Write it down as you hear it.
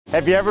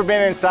Have you ever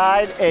been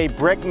inside a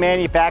brick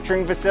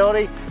manufacturing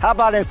facility? How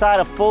about inside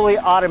a fully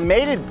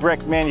automated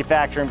brick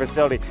manufacturing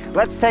facility?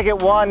 Let's take it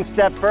one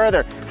step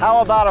further.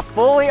 How about a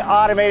fully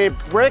automated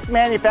brick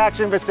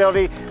manufacturing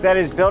facility that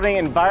is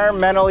building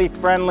environmentally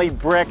friendly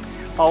brick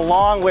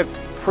along with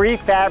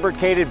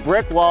prefabricated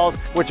brick walls,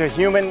 which a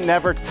human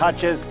never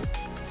touches?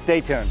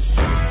 Stay tuned.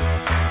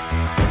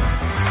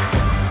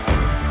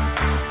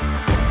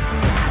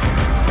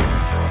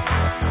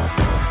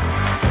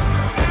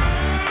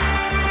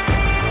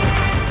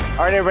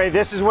 All right, everybody,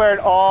 this is where it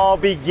all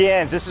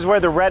begins. This is where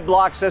the red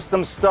block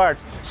system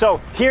starts. So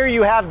here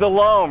you have the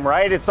loam,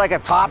 right? It's like a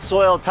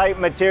topsoil type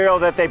material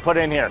that they put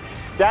in here.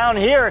 Down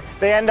here,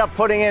 they end up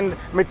putting in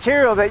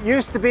material that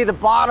used to be the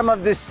bottom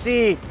of the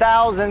sea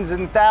thousands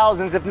and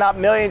thousands, if not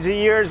millions of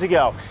years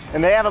ago.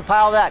 And they have a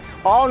pile of that,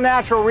 all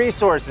natural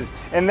resources.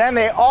 And then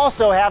they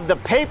also have the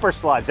paper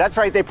sludge. That's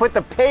right, they put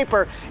the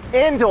paper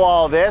into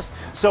all this.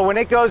 So when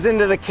it goes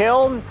into the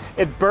kiln,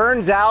 it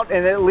burns out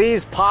and it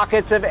leaves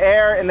pockets of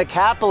air in the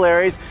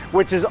capillaries,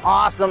 which is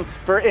awesome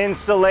for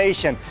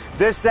insulation.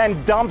 This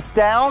then dumps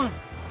down,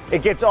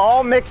 it gets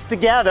all mixed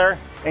together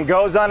and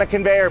goes on a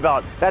conveyor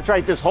belt. That's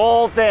right, this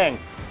whole thing.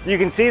 You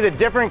can see the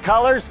different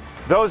colors.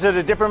 Those are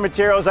the different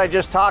materials I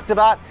just talked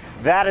about.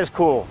 That is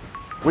cool.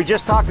 We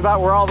just talked about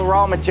where all the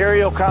raw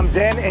material comes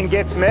in and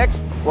gets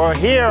mixed. Well,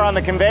 here on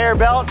the conveyor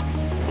belt,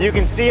 you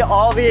can see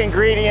all the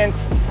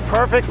ingredients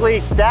perfectly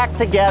stacked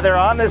together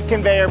on this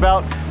conveyor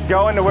belt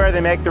going to where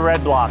they make the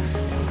red blocks.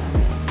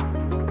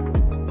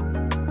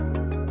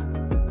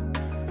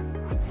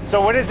 So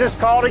what is this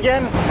called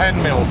again?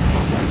 Pan mill.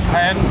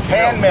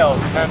 Pan mill.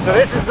 So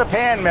this is the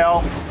pan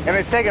mill, and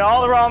it's taking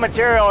all the raw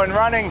material and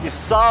running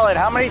solid.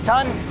 How many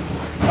ton?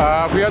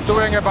 We are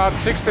doing about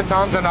 60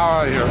 tons an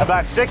hour here.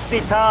 About 60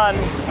 ton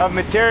of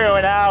material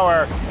an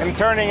hour and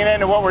turning it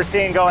into what we're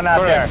seeing going out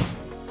Correct. there.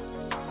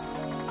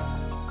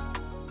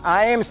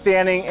 I am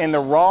standing in the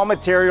raw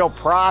material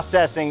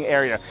processing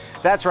area.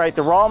 That's right,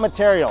 the raw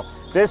material.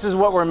 This is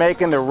what we're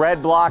making the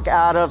red block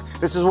out of.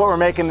 This is what we're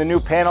making the new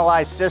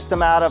panelized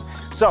system out of.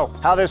 So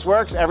how this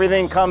works,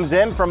 everything comes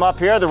in from up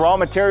here, the raw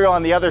material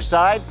on the other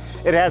side.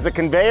 It has a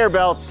conveyor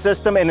belt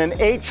system in an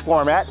H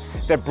format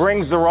that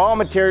brings the raw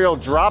material,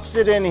 drops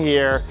it in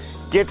here,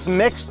 gets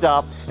mixed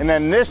up, and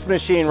then this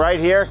machine right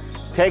here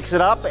takes it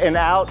up and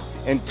out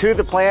and to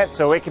the plant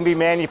so it can be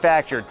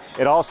manufactured.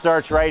 It all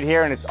starts right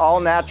here and it's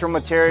all natural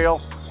material.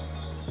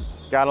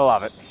 Gotta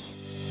love it.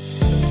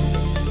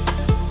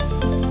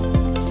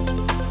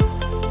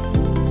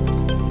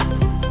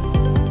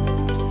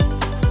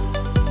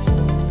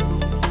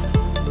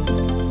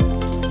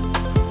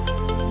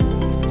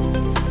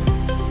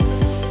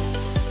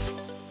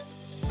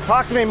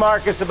 Talk to me,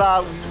 Marcus,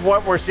 about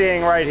what we're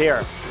seeing right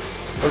here.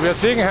 What we are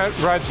seeing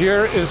right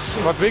here is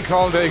what we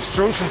call the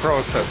extrusion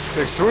process.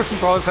 The extrusion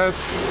process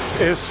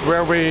is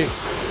where we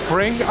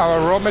bring our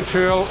raw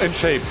material in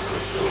shape.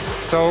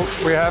 So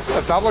we have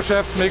a double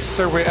shaft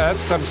mixer, we add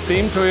some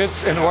steam to it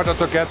in order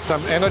to get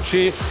some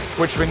energy,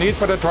 which we need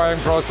for the drying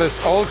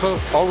process, also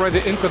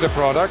already into the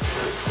product.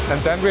 And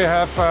then we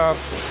have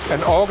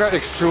an auger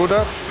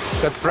extruder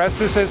that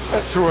presses it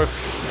through a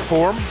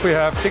form. We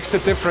have 60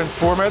 different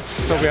formats,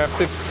 so we have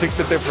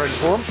 60 different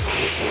forms.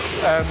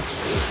 And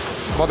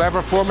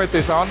whatever form it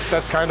is on,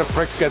 that kind of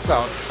brick gets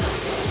out.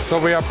 So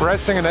we are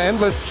pressing an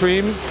endless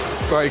stream,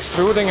 we're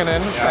extruding an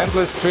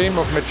endless stream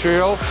of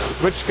material,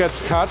 which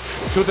gets cut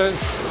to the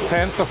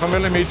 10th of a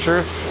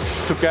millimeter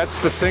to get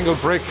the single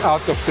brick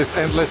out of this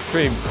endless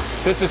stream.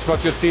 This is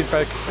what you see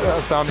back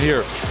down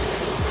here.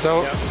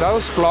 So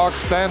those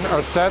blocks then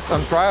are set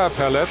on dryer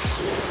pellets,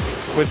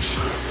 which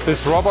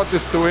this robot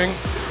is doing,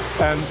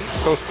 and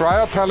those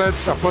dryer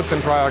pellets are put in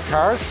dryer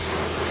cars,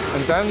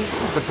 and then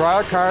the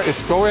dryer car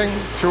is going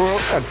through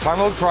a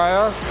tunnel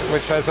dryer,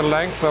 which has a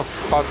length of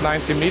about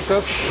 90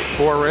 meters,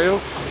 4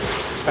 rails,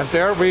 and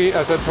there we,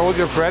 as I told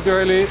you,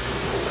 gradually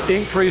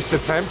increase the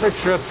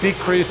temperature,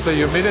 decrease the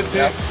humidity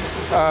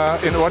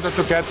in order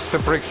to get the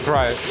brick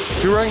dry.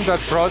 During that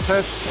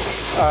process,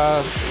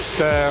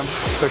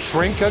 the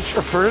shrinkage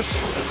occurs,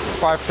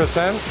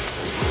 5%,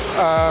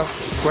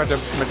 where the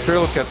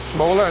material gets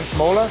smaller and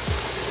smaller.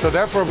 So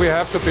therefore we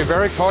have to be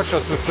very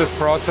cautious with this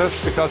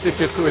process, because if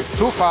you do it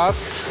too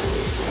fast,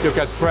 you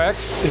get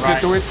cracks. If you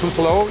do it too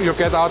slow, you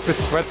get out with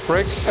wet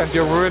bricks and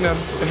you ruin them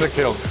in the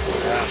kiln.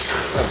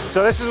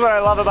 So this is what I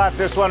love about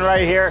this one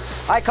right here.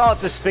 I call it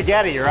the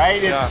spaghetti,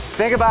 right?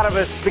 Think about it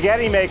as a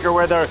spaghetti maker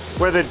where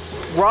the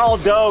raw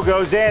dough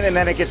goes in and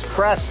then it gets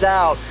pressed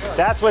out.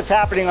 That's what's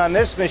happening on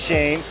this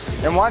machine.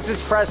 And once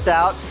it's pressed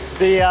out,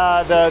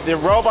 the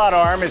robot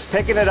arm is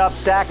picking it up,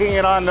 stacking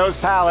it on those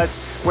pallets,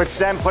 which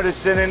then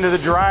puts it into the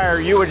dryer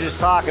you were just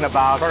talking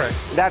about. Correct.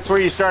 That's where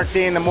you start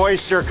seeing the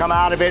moisture come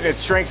out of it. It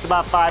shrinks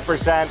about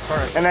 5%.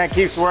 Correct. And then it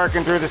keeps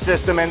working through the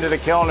system into the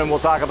kiln, and we'll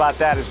talk about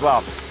that as well.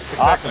 Exactly.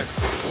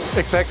 Awesome.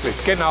 Exactly.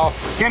 Genau.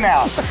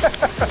 Genau.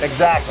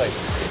 Exactly.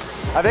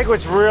 I think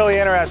what's really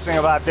interesting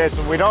about this,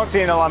 what we don't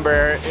see in the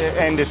lumber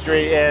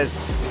industry, is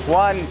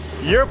one,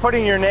 you're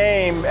putting your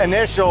name,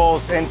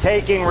 initials, and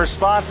taking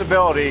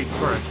responsibility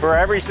Correct. for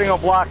every single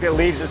block that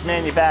leaves this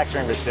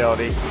manufacturing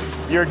facility.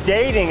 You're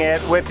dating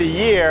it with the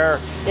year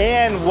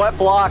and what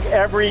block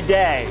every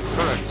day.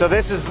 Correct. So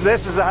this is the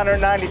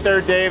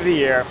 193rd day of the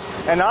year.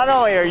 And not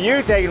only are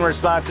you taking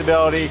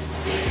responsibility,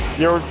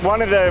 you're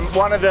one of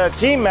the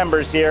team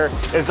members here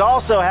is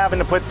also having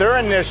to put their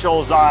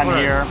initials on Correct.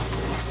 here.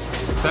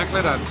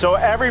 Exactly that. So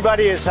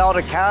everybody is held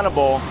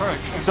accountable.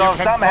 Correct. So You if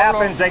can something follow-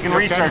 happens, they can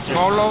research You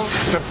can follow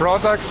it. the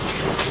product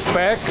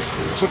back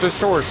to the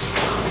source,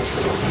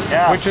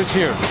 Yeah. which is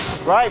here.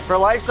 Right, for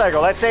life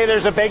cycle. Let's say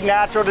there's a big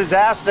natural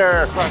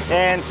disaster Right.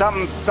 and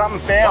something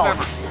failed.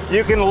 Whatever.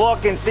 You can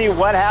look and see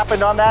what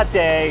happened on that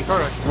day,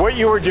 Correct. what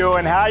you were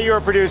doing, how you were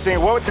producing,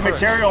 what the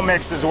Correct. material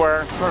mixes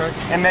were, Correct.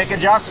 and make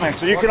adjustments.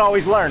 So you can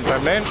always learn.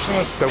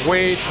 Dimensions, the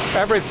weight,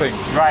 everything.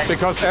 Right.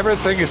 Because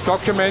everything is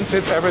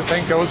documented,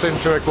 everything goes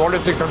into a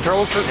quality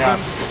control system,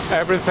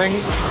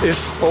 everything is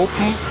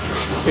open,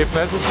 if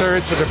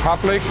necessary, to the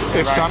public.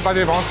 If Right.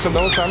 somebody wants to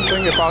know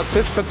something about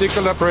this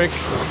particular brick,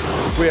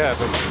 we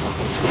have it.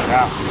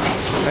 Yeah.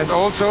 And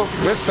also,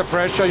 with the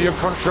pressure, you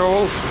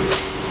control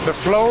the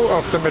flow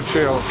of the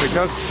material,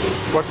 because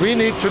what we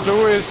need to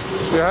do is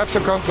we have to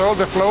control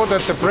the flow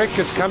that the brick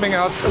is coming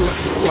out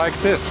like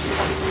this.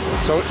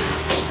 So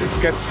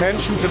it gets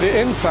tension to the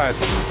inside.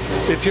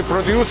 If you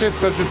produce it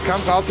that it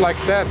comes out like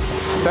that,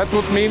 that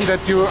would mean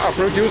that you are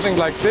producing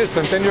like this,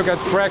 and then you get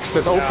cracks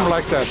that open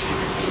like that.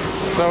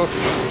 So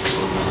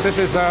this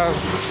is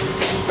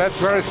that's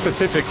very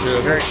specific.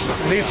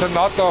 It needs a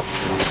lot of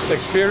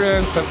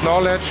experience and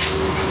knowledge,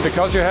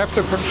 because you have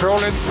to control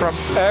it from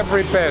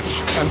every batch,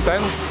 and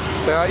then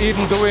they are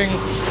even doing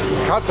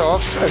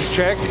cut-offs and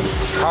check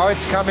how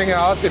it's coming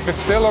out, if it's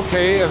still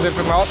okay, and if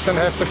not, then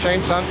have to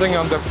change something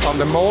on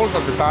the mold,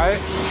 on the die.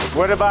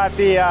 What about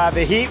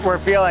the heat we're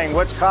feeling?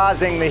 What's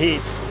causing the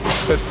heat?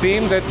 The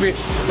steam that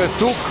there's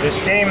two The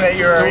steam that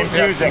you're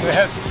infusing. It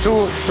has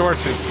two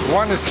sources.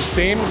 One is the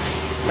steam,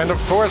 and of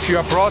course you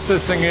are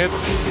processing it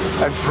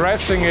and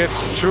pressing it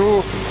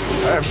through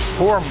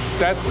form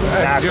that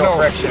Natural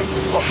friction.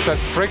 That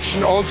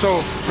friction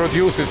also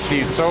produces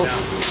heat. So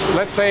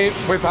let's say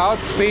without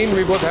steam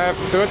we would have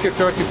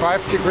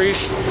 30-35 degrees.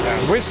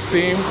 With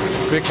steam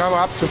we come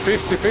up to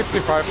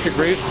 50-55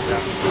 degrees.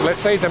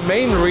 Let's say the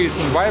main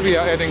reason why we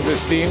are adding the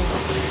steam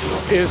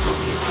is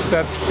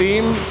that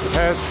steam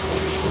has,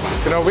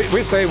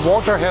 we say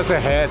water has a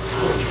head,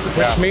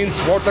 which means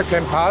water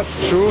can pass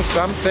through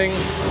something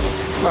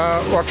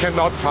or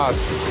cannot pass.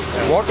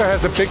 Water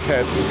has a big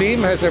head.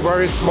 Steam has a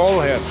very small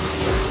head.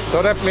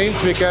 So that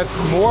means we get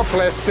more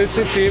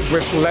plasticity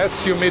with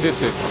less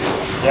humidity.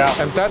 Yeah.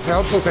 And that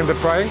helps us in the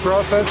drying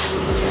process,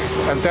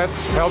 and that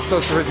helps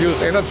us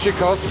reduce energy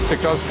costs,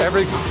 because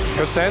every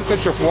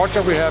percentage of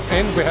water we have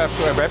in, we have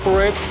to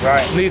evaporate.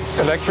 Right. Needs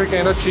electric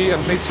energy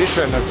and needs heat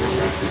energy.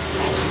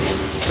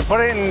 To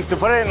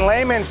put it in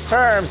layman's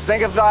terms,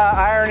 think of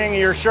ironing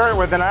your shirt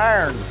with an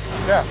iron.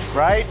 Yeah.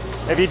 Right?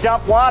 If you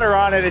dump water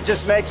on it, it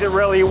just makes it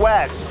really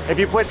wet. If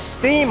you put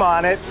steam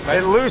on it,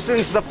 it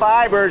loosens the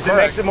fibers and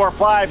makes it more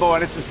pliable,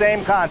 and it's the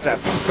same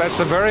concept. That's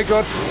a very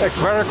good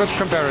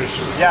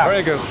comparison. Yeah.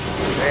 Very good.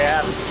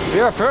 Yeah.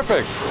 Yeah,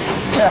 perfect.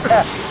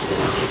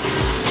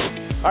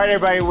 All right,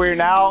 everybody, we're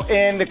now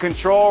in the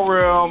control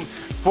room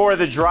for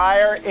the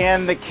dryer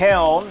and the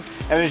kiln.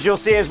 And as you'll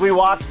see as we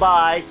walked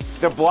by,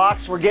 the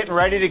blocks were getting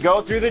ready to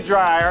go through the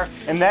dryer,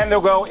 and then they'll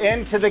go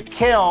into the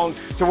kiln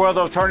to where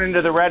they'll turn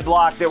into the red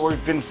block that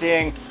we've been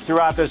seeing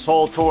throughout this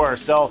whole tour.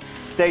 So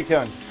stay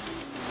tuned.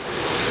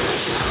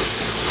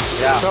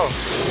 Yeah. So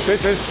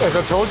this is, as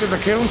I told you, the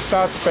kiln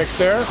starts back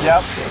there.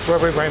 Yep. Where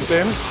we went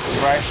in.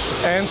 Right.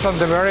 Ends on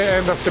the very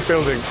end of the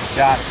building.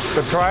 Got it.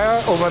 The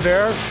dryer over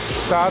there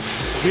starts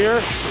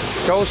here,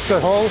 goes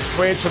the whole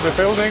way to the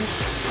building,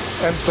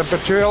 and the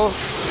material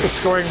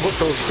is going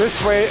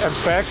this way and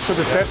back to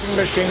the setting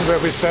machine where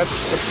we set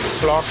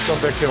the blocks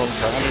of the kiln.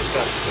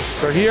 Understood.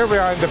 So here we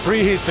are in the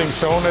preheating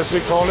zone, as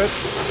we call it,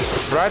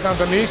 right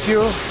underneath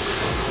you.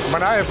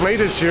 When I have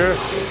ladies here,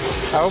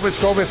 I always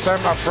go with them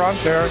up front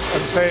there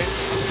and say,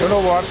 you know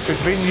what,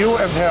 between you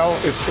and hell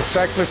is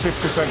exactly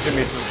 50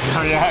 centimeters.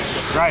 Oh, yeah,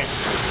 right.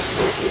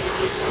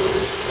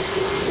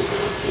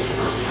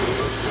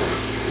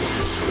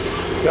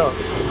 So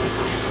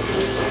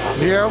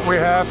here we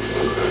have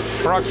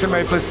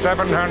approximately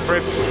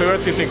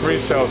 730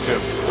 degrees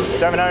Celsius.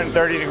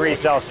 730 degrees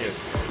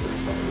Celsius.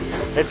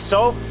 It's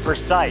so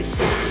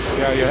precise.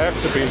 Yeah, you have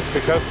to be,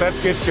 because that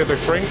gives you the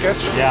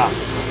shrinkage, Yeah.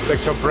 the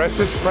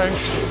compressive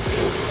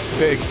strength,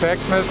 the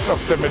exactness of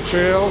the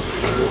material.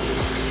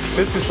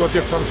 This is what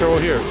you control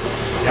here.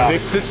 Yeah. And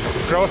if this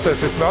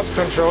process is not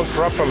controlled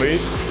properly,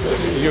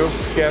 you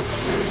get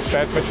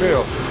bad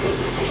material.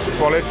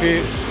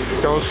 Quality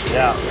goes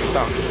down.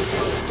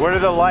 What are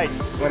the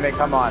lights when they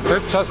come on?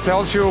 That just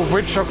tells you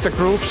which of the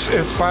groups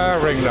is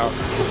firing now.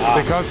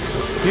 Because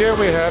here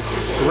we have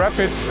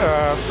rapid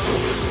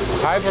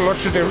high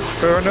velocity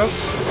burners.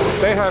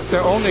 They have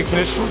their own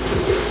ignition,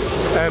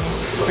 and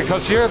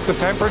because here the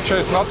temperature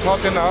is not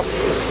hot enough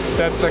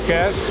that the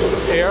gas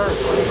air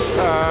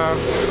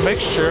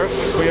mixture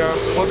we are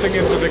putting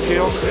into the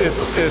kiln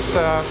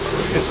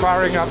is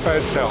firing up by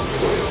itself.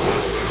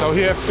 So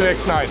here have to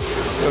ignite.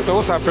 So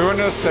those are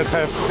burners that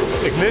have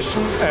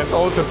ignition and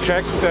also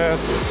check the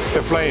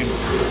flame.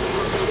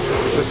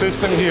 The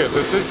system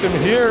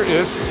here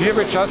is, here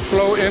we just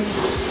blow in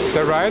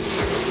the right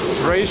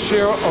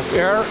ratio of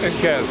air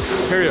and gas,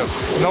 period.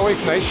 No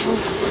ignition,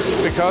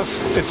 because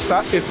it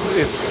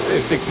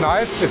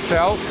ignites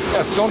itself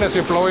as soon as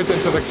you blow it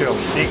into the kiln.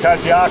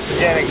 Because the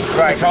oxygen,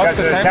 right, because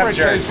the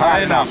temperature is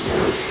high enough.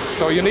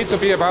 So you need to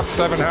be above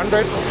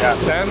 700, yeah.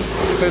 Then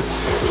this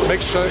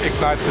mixture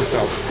ignites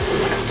itself.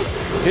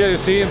 Here you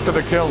see into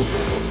the kiln.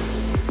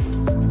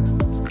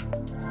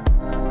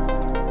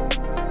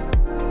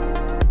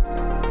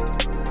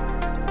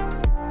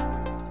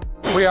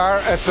 We are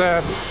at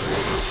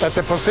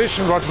the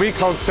position what we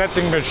call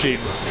setting machine.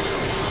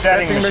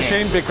 Setting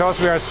machine because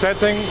we are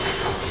setting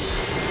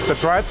the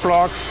dried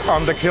blocks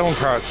on the kiln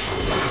cards.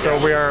 So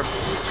we are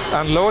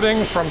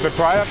unloading from the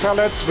dryer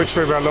pellets, which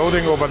we were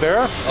loading over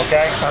there.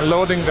 Okay.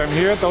 Unloading them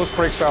here. Those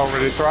bricks are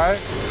already dry.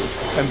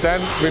 And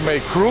then we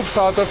make groups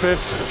out of it,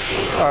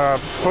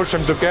 push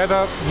them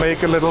together,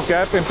 make a little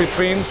gap in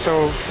between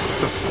so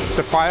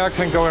the fire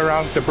can go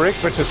around the brick,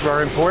 which is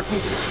very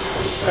important,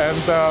 and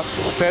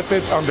set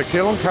it on the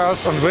kiln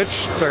cars on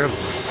which the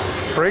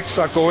bricks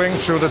are going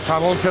through the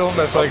tunnel kiln,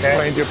 as I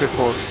explained to you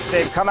before.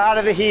 They've come out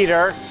of the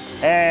heater,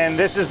 and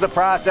this is the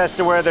process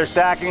to where they're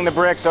stacking the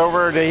bricks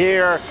over to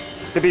here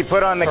to be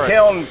put on the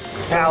kiln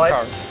pallet,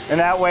 and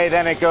that way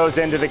then it goes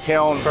into the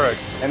kiln. Correct.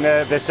 And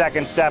the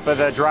second step of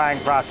the drying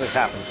process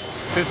happens.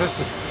 This is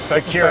the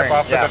second step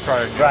after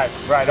the drying.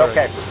 Right,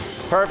 okay.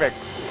 Perfect.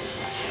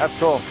 That's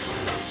cool.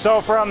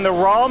 So from the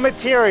raw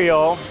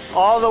material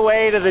all the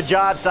way to the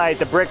job site,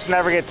 the bricks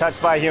never get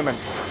touched by a human.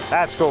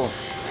 That's cool.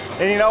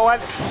 And you know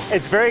what?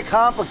 It's very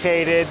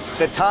complicated,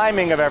 the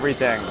timing of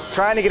everything.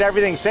 Trying to get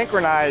everything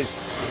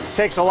synchronized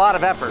takes a lot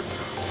of effort.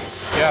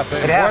 Yeah,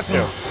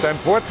 the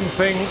important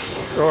thing,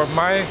 or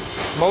my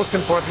most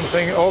important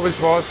thing always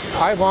was,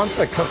 I want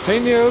a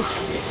continuous,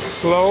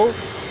 slow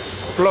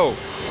flow.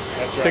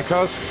 That's right.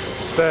 Because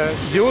the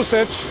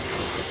usage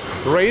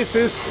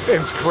raises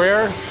in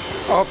square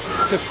of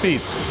the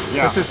speed.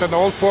 Yeah. This is an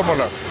old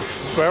formula,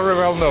 very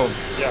well known.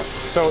 Yeah.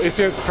 So if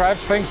you drive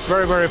things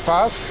very, very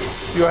fast,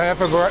 you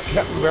have a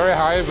very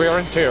high wear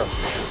and tear.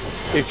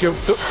 If you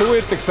do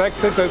it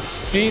exactly the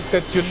speed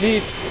that you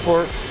need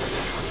for,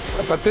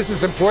 but this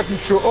is important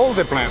through all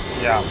the plant.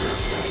 Yeah.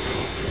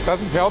 It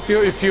doesn't help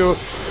you if you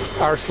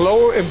are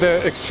slow in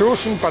the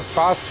extrusion but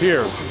fast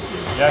here.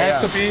 Yeah, it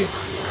has to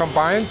be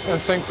combined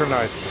and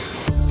synchronized.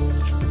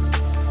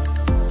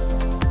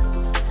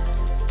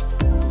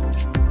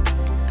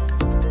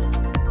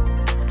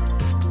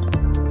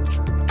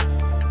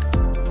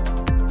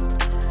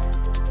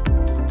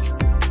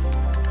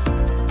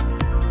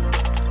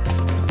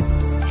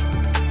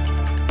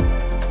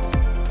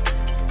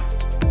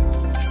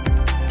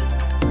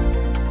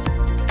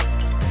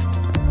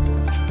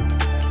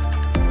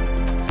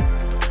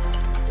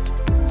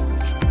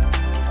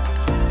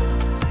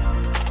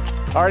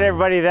 All right,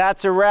 everybody,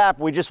 that's a wrap.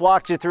 We just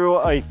walked you through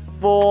a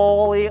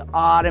fully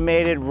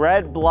automated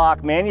red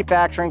block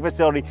manufacturing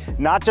facility,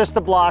 not just the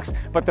blocks,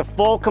 but the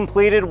full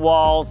completed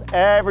walls.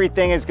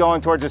 Everything is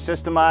going towards a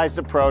systemized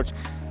approach.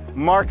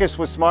 Marcus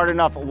was smart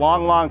enough a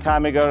long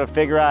time ago to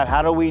figure out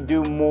how do we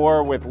do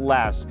more with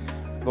less.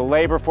 The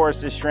labor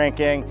force is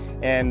shrinking,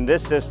 and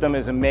this system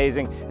is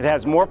amazing. It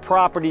has more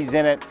properties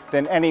in it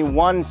than any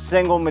one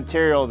single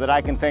material that I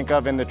can think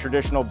of in the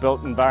traditional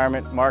built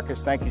environment.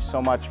 Marcus, thank you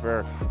so much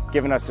for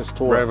giving us this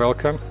tour. Very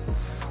welcome.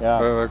 Yeah.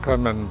 Very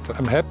welcome, and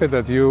I'm happy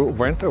that you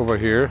went over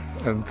here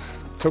and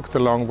took the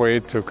long way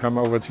to come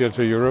over here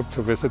to Europe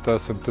to visit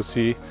us and to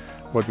see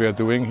what we are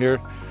doing here.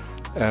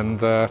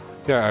 And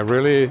yeah, I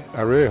really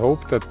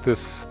hope that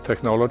this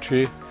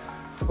technology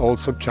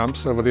also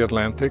jumps over the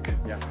Atlantic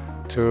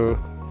to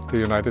the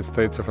United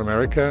States of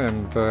America,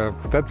 and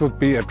that would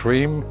be a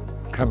dream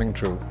coming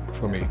true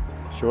for me.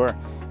 Sure.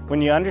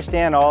 When you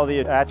understand all the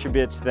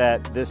attributes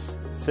that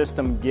this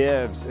system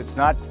gives, it's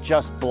not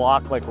just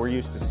block like we're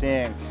used to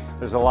seeing.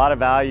 There's a lot of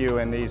value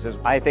in these.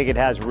 I think it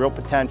has real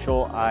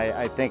potential.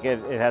 I think it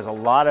has a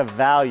lot of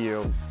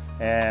value,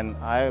 and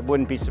I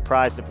wouldn't be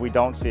surprised if we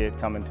don't see it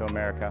coming to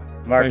America.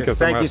 Marcus,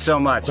 thank you so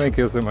much. Thank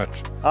you so much.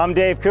 I'm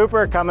Dave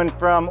Cooper, coming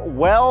from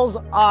Wels,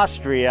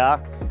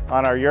 Austria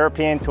on our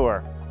European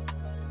tour.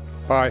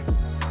 Bye.